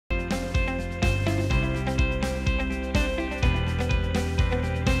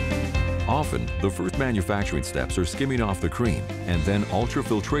Often, the first manufacturing steps are skimming off the cream and then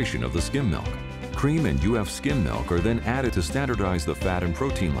ultrafiltration of the skim milk. Cream and UF skim milk are then added to standardize the fat and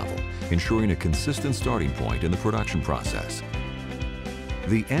protein level, ensuring a consistent starting point in the production process.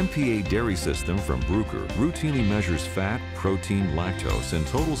 The MPA dairy system from Bruker routinely measures fat, protein, lactose, and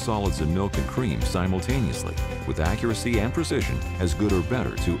total solids in milk and cream simultaneously, with accuracy and precision as good or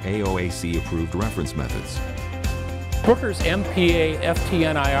better to AOAC-approved reference methods. Bruker's MPA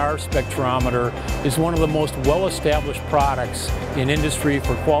FT-NIR spectrometer is one of the most well-established products in industry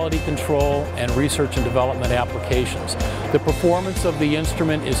for quality control and research and development applications. The performance of the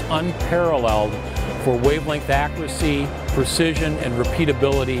instrument is unparalleled for wavelength accuracy, precision, and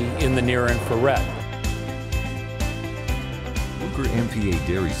repeatability in the near-infrared. Bruker MPA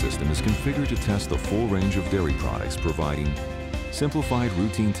dairy system is configured to test the full range of dairy products, providing simplified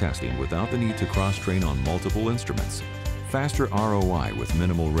routine testing without the need to cross-train on multiple instruments, faster ROI with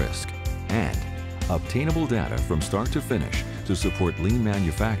minimal risk, and obtainable data from start to finish to support lean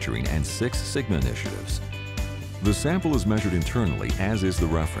manufacturing and Six Sigma initiatives. The sample is measured internally, as is the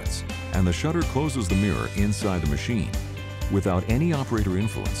reference, and the shutter closes the mirror inside the machine. Without any operator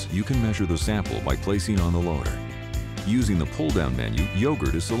influence, you can measure the sample by placing on the loader. Using the pull-down menu,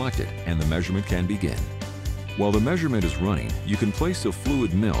 yogurt is selected and the measurement can begin. While the measurement is running, you can place a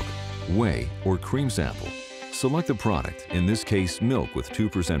fluid milk, whey, or cream sample. Select the product, in this case milk with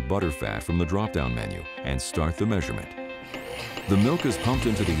 2% butterfat, from the drop-down menu and start the measurement. The milk is pumped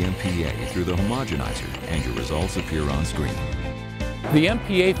into the MPA through the homogenizer and your results appear on screen. The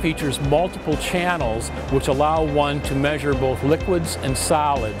MPA features multiple channels which allow one to measure both liquids and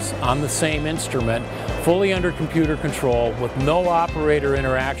solids on the same instrument, fully under computer control with no operator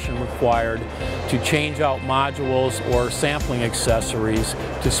interaction required to change out modules or sampling accessories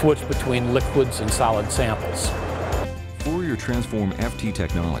to switch between liquids and solid samples. Fourier Transform FT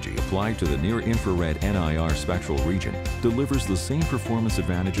technology applied to the near-infrared NIR spectral region delivers the same performance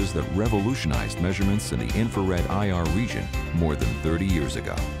advantages that revolutionized measurements in the infrared IR region more than 30 years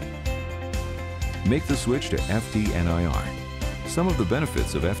ago. Make the switch to FT-NIR. Some of the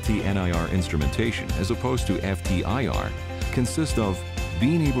benefits of FT-NIR instrumentation as opposed to FT-IR consist of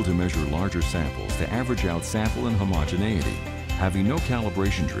being able to measure larger samples to average out sample and homogeneity, having no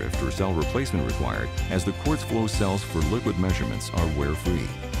calibration drift or cell replacement required as the quartz flow cells for liquid measurements are wear-free.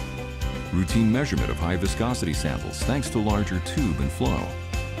 Routine measurement of high viscosity samples thanks to larger tube and flow.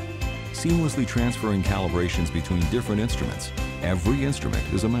 Seamlessly transferring calibrations between different instruments. Every instrument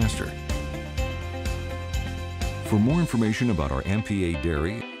is a master. For more information about our MPA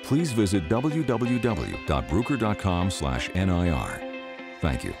dairy, please visit www.bruker.com/NIR.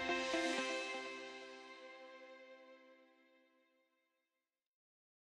 Thank you.